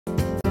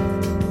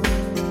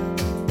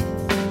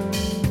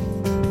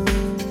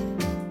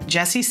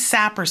Jesse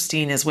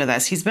Saperstein is with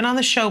us. He's been on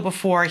the show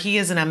before. He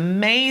is an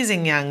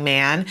amazing young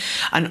man,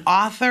 an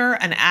author,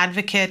 an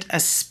advocate, a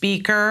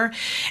speaker,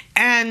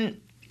 and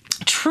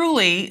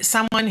truly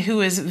someone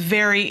who is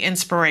very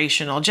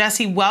inspirational.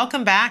 Jesse,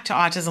 welcome back to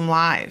Autism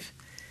Live.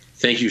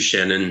 Thank you,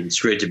 Shannon. It's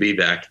great to be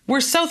back.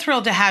 We're so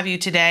thrilled to have you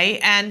today.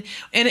 And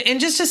in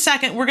just a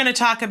second, we're going to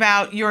talk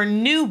about your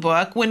new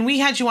book. When we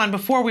had you on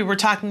before, we were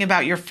talking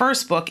about your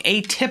first book,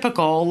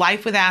 Atypical: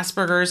 Life with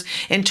Asperger's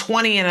in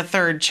 20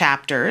 1/3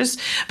 chapters.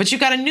 But you've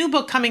got a new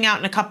book coming out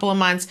in a couple of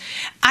months.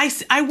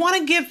 I want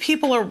to give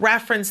people a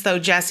reference, though,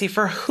 Jesse,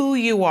 for who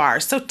you are.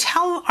 So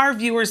tell our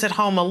viewers at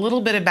home a little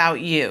bit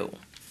about you.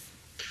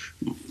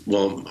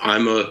 Well,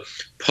 I'm a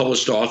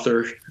published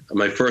author.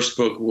 My first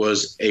book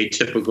was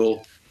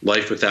Atypical: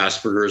 Life with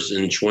Asperger's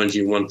in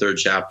 20 1/3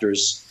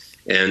 chapters,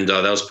 and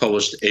that was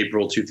published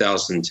April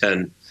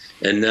 2010.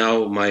 And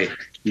now my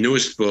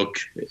newest book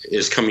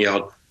is coming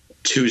out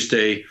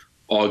Tuesday,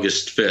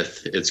 August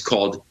 5th. It's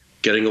called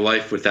Getting a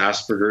Life with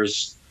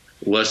Asperger's: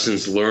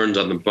 Lessons Learned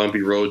on the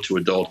Bumpy Road to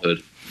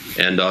Adulthood.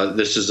 And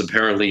this is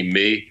apparently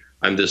me.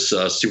 I'm this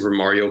Super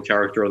Mario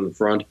character on the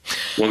front.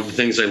 One of the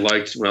things I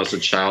liked when I was a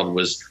child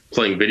was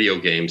playing video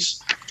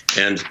games.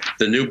 And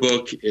the new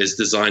book is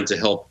designed to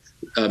help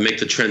make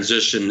the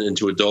transition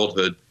into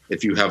adulthood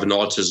if you have an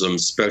autism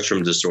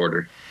spectrum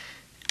disorder.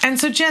 And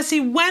so, Jesse,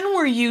 when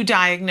were you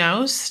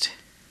diagnosed?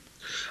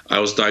 I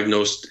was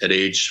diagnosed at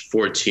age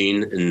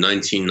 14 in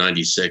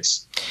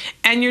 1996.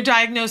 And your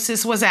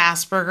diagnosis was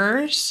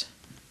Asperger's?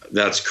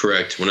 That's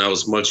correct. When I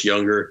was much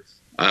younger,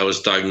 I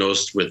was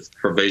diagnosed with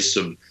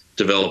pervasive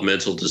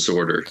developmental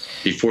disorder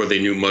before they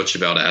knew much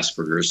about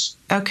Asperger's.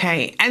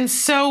 Okay. And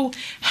so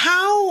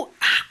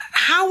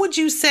how would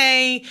you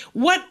say,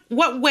 what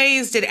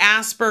ways did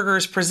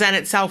Asperger's present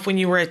itself when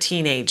you were a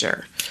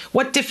teenager?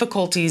 What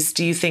difficulties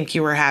do you think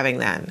you were having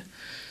then?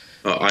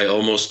 I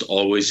almost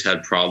always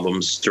had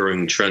problems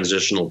during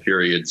transitional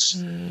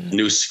periods.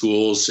 New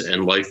schools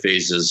and life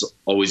phases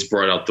always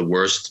brought out the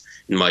worst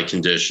in my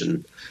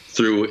condition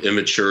through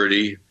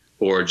immaturity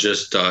or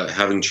just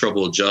having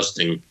trouble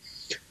adjusting.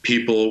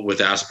 People with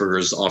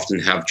Asperger's often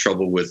have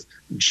trouble with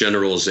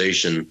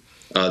generalization.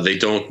 They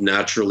don't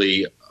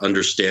naturally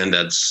understand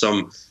that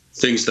some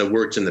things that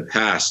worked in the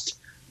past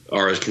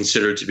are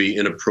considered to be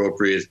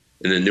inappropriate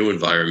in a new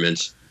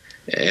environment.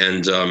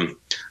 And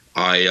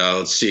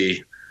I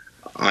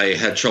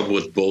had trouble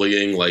with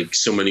bullying, like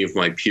so many of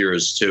my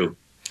peers too.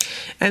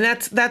 And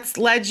that's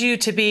led you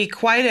to be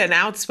quite an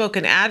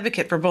outspoken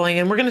advocate for bullying.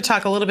 And we're going to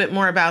talk a little bit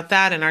more about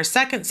that in our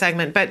second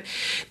segment. But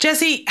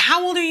Jesse,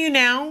 how old are you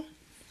now?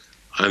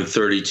 I'm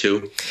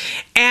 32.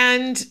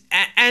 And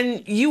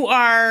you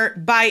are,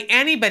 by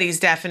anybody's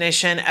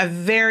definition, a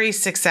very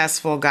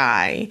successful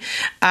guy.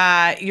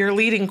 You're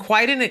leading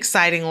quite an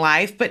exciting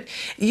life, but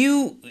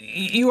you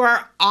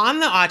are on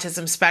the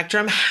autism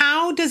spectrum.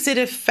 How does it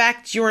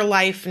affect your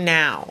life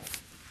now?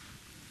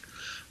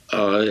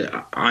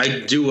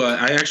 I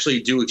actually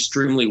do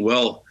extremely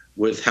well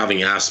with having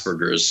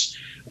Asperger's.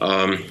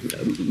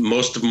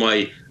 Most of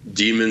my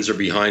demons are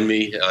behind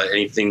me.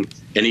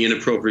 Any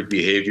inappropriate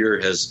behavior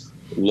has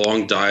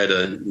long died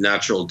a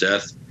natural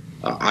death.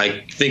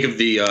 I think of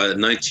the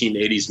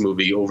 1980s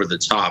movie Over the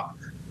Top,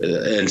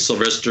 and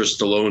Sylvester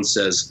Stallone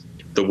says,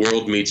 "The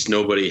world meets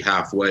nobody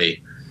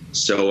halfway."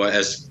 So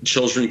as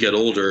children get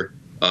older,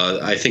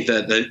 I think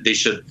that they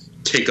should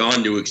take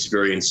on new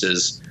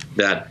experiences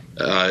that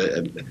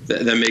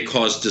may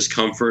cause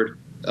discomfort,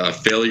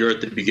 failure at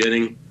the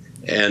beginning.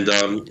 And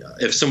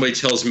if somebody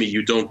tells me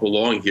you don't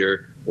belong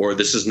here or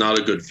this is not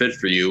a good fit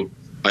for you,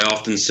 I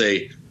often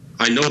say,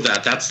 I know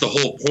that's the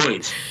whole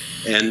point.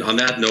 And on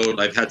that note,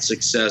 I've had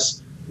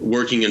success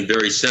working in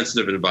very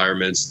sensitive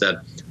environments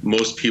that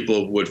most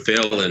people would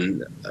fail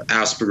in,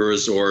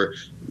 Asperger's or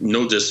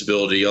no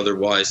disability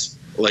otherwise,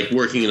 like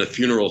working in a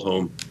funeral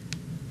home.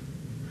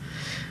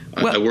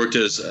 Well,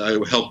 I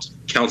helped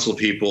counsel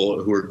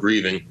people who are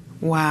grieving.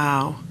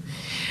 Wow.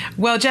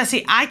 Well,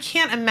 Jesse, I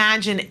can't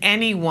imagine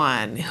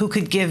anyone who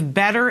could give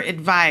better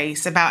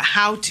advice about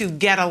how to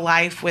get a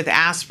life with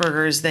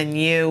Asperger's than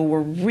you. We're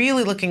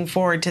really looking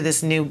forward to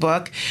this new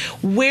book.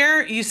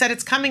 Where, you said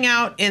it's coming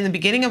out in the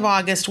beginning of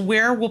August,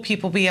 where will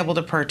people be able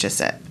to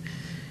purchase it?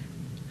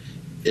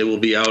 It will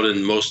be out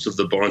in most of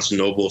the Barnes &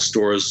 Noble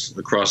stores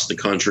across the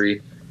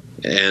country,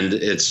 and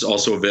it's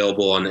also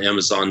available on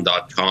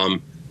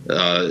Amazon.com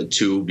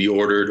to be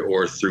ordered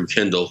or through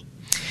Kindle.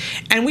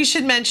 And we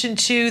should mention,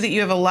 too, that you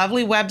have a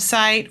lovely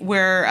website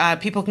where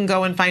people can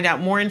go and find out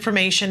more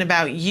information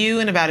about you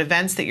and about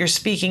events that you're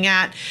speaking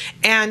at.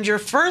 And your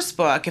first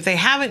book, if they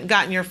haven't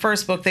gotten your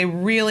first book, they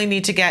really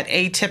need to get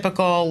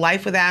Atypical: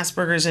 Life with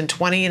Asperger's in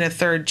 20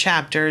 1/3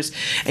 chapters.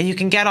 And you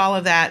can get all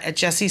of that at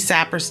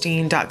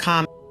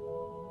jessesaperstein.com.